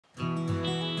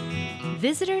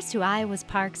Visitors to Iowa's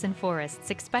parks and forests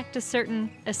expect a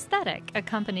certain aesthetic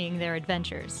accompanying their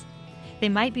adventures. They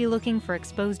might be looking for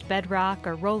exposed bedrock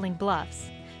or rolling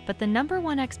bluffs, but the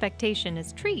 #1 expectation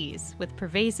is trees with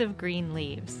pervasive green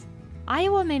leaves.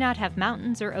 Iowa may not have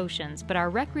mountains or oceans, but our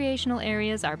recreational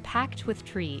areas are packed with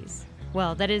trees.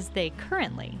 Well, that is, they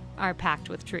currently are packed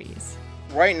with trees.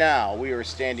 Right now, we are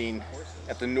standing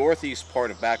at the northeast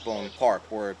part of Backbone Park,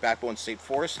 where Backbone State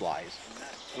Forest lies.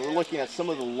 And we're looking at some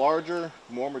of the larger,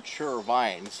 more mature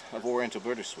vines of Oriental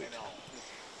bittersweet.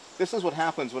 This is what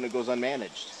happens when it goes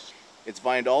unmanaged. It's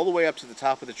vined all the way up to the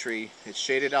top of the tree. It's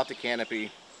shaded out the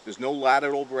canopy. There's no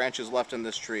lateral branches left in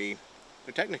this tree.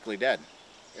 They're technically dead.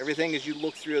 Everything as you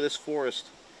look through this forest,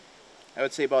 I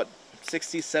would say about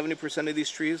 60–70% of these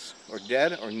trees are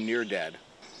dead or near dead.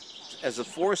 As a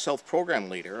forest health program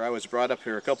leader, I was brought up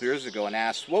here a couple years ago and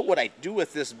asked, what would I do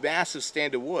with this massive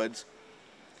stand of woods?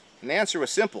 And the answer was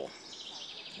simple,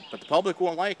 but the public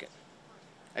won't like it.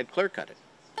 I'd clear cut it.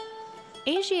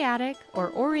 Asiatic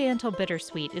or Oriental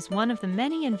bittersweet is one of the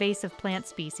many invasive plant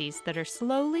species that are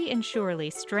slowly and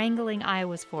surely strangling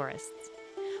Iowa's forests.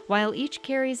 While each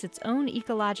carries its own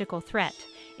ecological threat,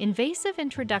 invasive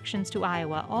introductions to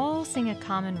Iowa all sing a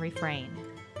common refrain.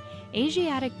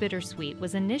 Asiatic bittersweet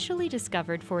was initially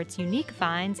discovered for its unique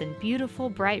vines and beautiful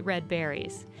bright red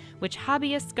berries, which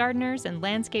hobbyists, gardeners, and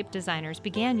landscape designers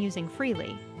began using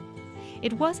freely.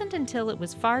 It wasn't until it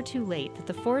was far too late that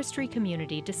the forestry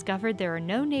community discovered there are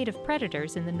no native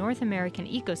predators in the North American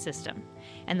ecosystem,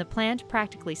 and the plant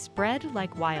practically spread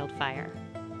like wildfire.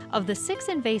 Of the 6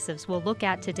 invasives we'll look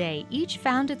at today, each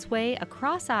found its way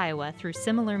across Iowa through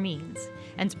similar means,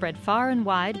 and spread far and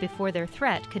wide before their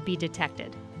threat could be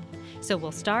detected. So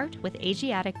we'll start with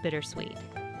Asiatic bittersweet.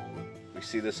 We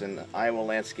see this in the Iowa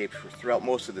landscape throughout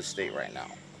most of the state right now.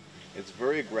 It's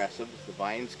very aggressive. The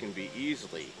vines can be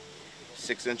easily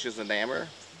 6 inches in diameter.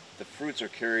 The fruits are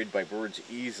carried by birds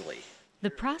easily.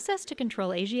 The process to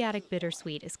control Asiatic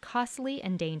bittersweet is costly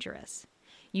and dangerous.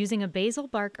 Using a basal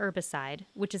bark herbicide,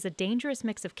 which is a dangerous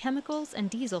mix of chemicals and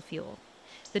diesel fuel.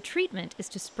 The treatment is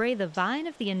to spray the vine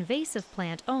of the invasive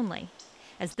plant only,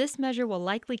 as this measure will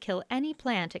likely kill any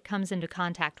plant it comes into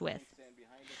contact with.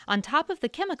 On top of the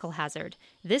chemical hazard,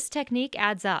 this technique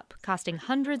adds up, costing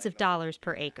hundreds of dollars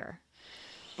per acre.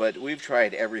 But we've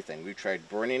tried everything. We've tried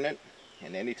burning it,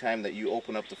 and anytime that you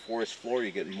open up the forest floor,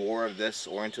 you get more of this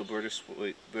Oriental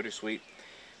bittersweet.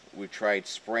 We've tried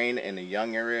spraying in a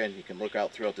young area, and you can look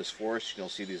out throughout this forest, you'll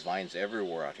see these vines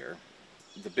everywhere out here.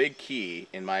 The big key,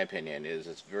 in my opinion, is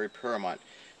it's very paramount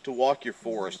to walk your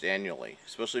forest annually,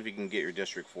 especially if you can get your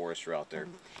district forester out there,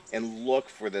 and look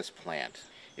for this plant.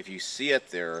 If you see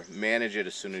it there, manage it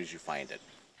as soon as you find it.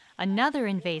 Another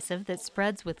invasive that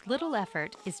spreads with little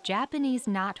effort is Japanese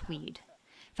knotweed.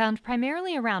 Found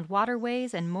primarily around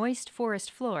waterways and moist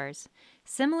forest floors,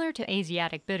 similar to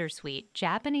Asiatic bittersweet,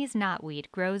 Japanese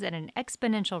knotweed grows at an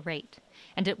exponential rate,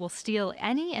 and it will steal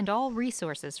any and all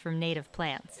resources from native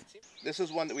plants. This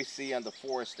is one that we see on the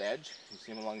forest edge. You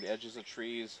see them along the edges of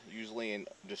trees, usually in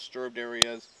disturbed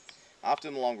areas,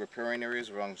 often along riparian areas,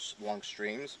 along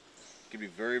streams. It can be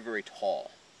very, very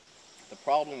tall. The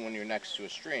problem when you're next to a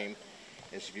stream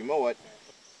is if you mow it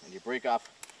and you break off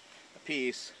a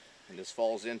piece and this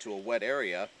falls into a wet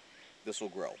area, this will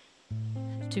grow.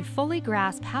 To fully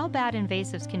grasp how bad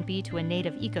invasives can be to a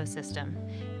native ecosystem,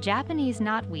 Japanese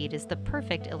knotweed is the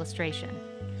perfect illustration.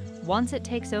 Once it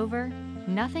takes over,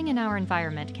 nothing in our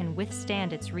environment can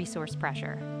withstand its resource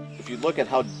pressure. If you look at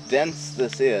how dense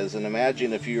this is, and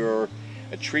imagine if you're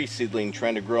a tree seedling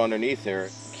trying to grow underneath there,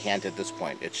 it can't at this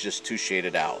point. It's just too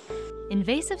shaded out.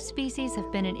 Invasive species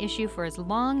have been an issue for as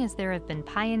long as there have been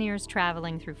pioneers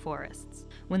traveling through forests.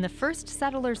 When the first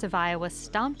settlers of Iowa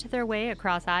stomped their way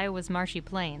across Iowa's marshy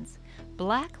plains,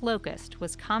 black locust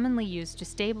was commonly used to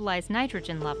stabilize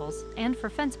nitrogen levels and for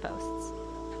fence posts.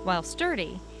 While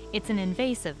sturdy, it's an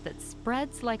invasive that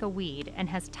spreads like a weed and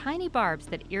has tiny barbs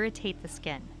that irritate the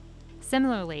skin.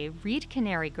 Similarly, reed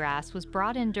canary grass was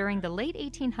brought in during the late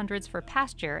 1800s for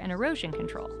pasture and erosion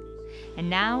control. And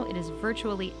now it is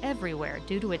virtually everywhere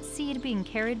due to its seed being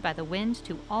carried by the wind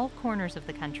to all corners of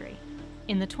the country.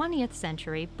 In the 20th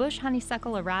century, bush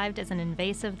honeysuckle arrived as an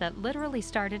invasive that literally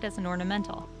started as an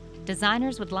ornamental.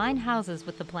 Designers would line houses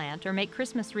with the plant or make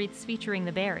Christmas wreaths featuring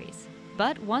the berries.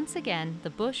 But once again, the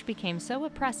bush became so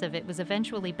oppressive it was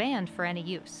eventually banned for any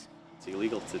use. It's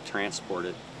illegal to transport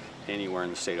it anywhere in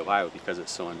the state of Iowa because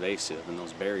it's so invasive, and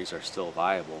those berries are still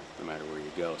viable no matter where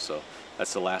you go. So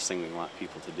that's the last thing we want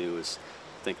people to do, is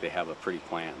think they have a pretty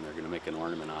plant and they're going to make an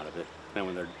ornament out of it. Then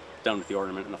when they're done with the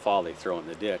ornament in the fall, they throw it in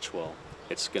the ditch. Well,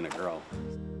 it's going to grow.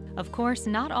 Of course,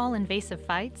 not all invasive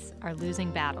fights are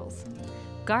losing battles.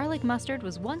 Garlic mustard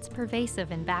was once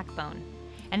pervasive in Backbone,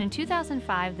 and in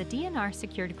 2005, the DNR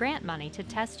secured grant money to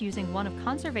test using one of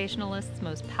conservationalists'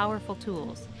 most powerful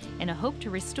tools in a hope to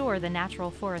restore the natural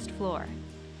forest floor.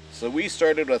 So we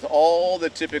started with all the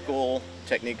typical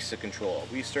techniques to control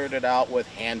it. We started out with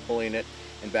hand pulling it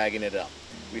and bagging it up.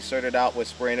 We started out with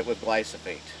spraying it with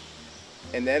glyphosate.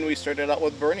 And then we started out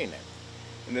with burning it.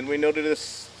 And then we noted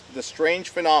the strange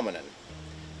phenomenon.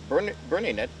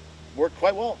 Burning it worked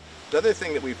quite well. The other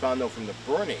thing that we found though from the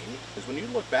burning is when you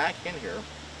look back in here,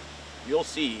 you'll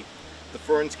see the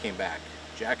ferns came back,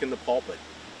 jack in the pulpit,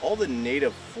 all the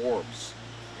native forbs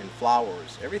and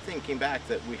flowers, everything came back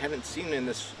that we hadn't seen in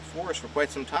this forest for quite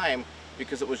some time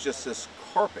because it was just this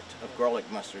carpet of garlic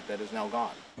mustard that is now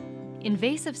gone.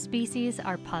 Invasive species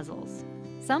are puzzles.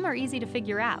 Some are easy to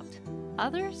figure out,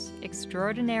 others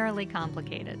extraordinarily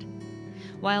complicated.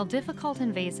 While difficult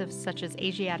invasives such as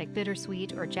Asiatic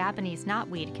bittersweet or Japanese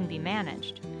knotweed can be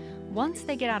managed, once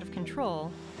they get out of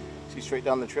control, see straight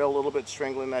down the trail a little bit,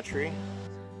 strangling that tree?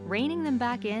 Reining them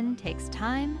back in takes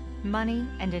time, money,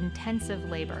 and intensive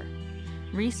labor.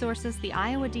 Resources the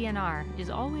Iowa DNR is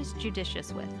always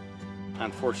judicious with.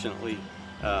 Unfortunately,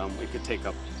 we could take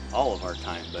up all of our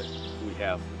time, but we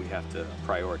have to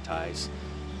prioritize,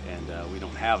 and we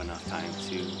don't have enough time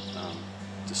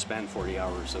to spend 40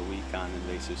 hours a week on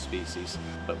invasive species.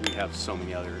 But we have so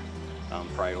many other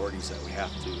priorities that we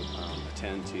have to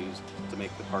attend to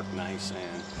make the park nice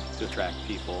and to attract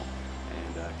people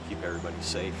and keep everybody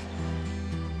safe.